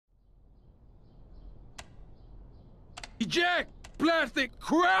Jack, plastic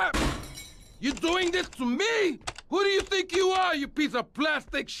crap! You doing this to me? Who do you think you are, you piece of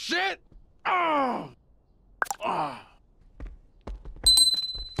plastic shit? Oh! Oh!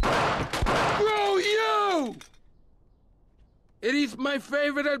 Bro, you! It is my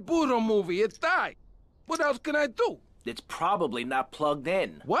favorite El Burro movie. It died. What else can I do? It's probably not plugged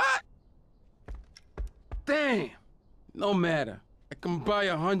in. What? Damn. No matter. I can buy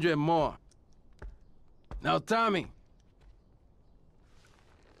 100 more. Now, Tommy.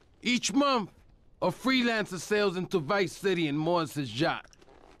 Each month, a freelancer sails into Vice City in Morris's yacht.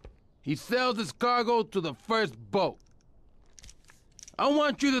 He sells his cargo to the first boat. I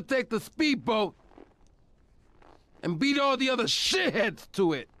want you to take the speedboat and beat all the other shitheads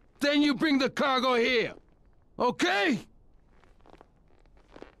to it. Then you bring the cargo here. Okay?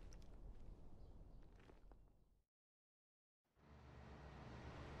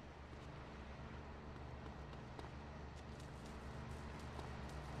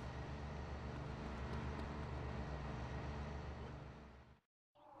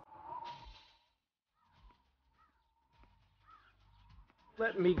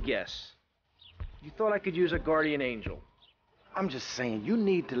 Let me guess. You thought I could use a guardian angel. I'm just saying, you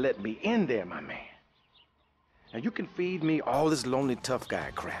need to let me in there, my man. Now, you can feed me all this lonely tough guy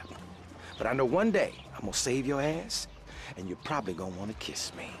crap, but I know one day I'm gonna save your ass, and you're probably gonna want to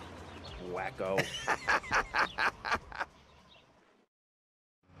kiss me. Wacko.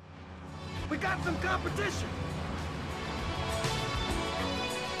 We got some competition!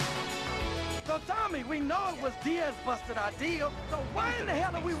 So, Tommy, we know it was Diaz busted our deal, so why in the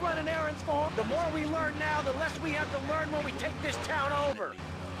hell are we running errands for him? The more we learn now, the less we have to learn when we take this town over.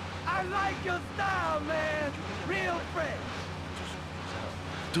 I like your style, man! Real fresh!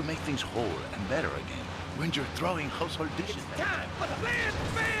 To make things whole and better again, when you're throwing household dishes. It's time for the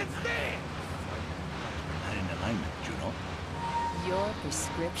bandstand! Not in alignment, you know? Your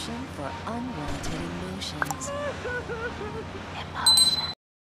prescription for unwanted emotions. Emotion.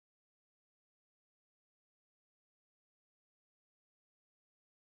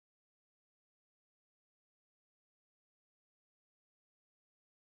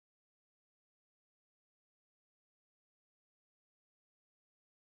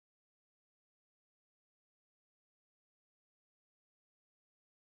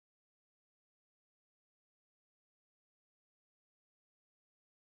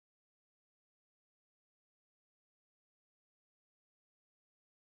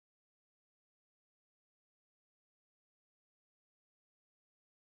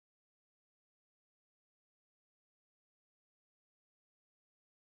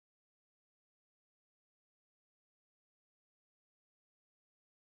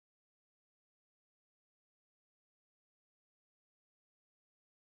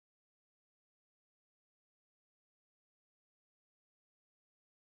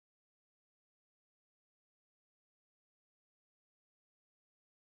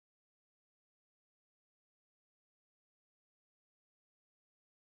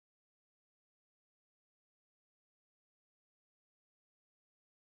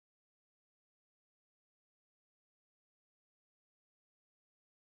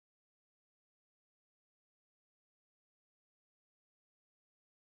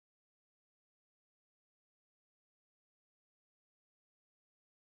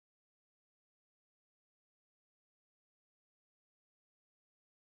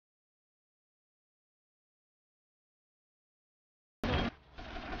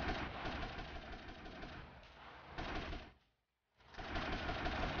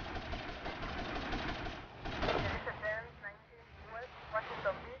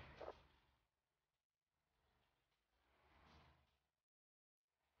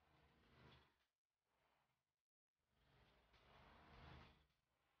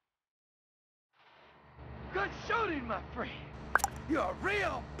 Good shooting, my friend. You're a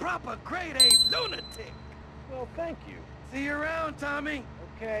real, proper, grade-A lunatic. Well, thank you. See you around, Tommy.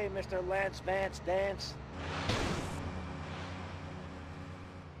 Okay, Mr. Lance Vance Dance.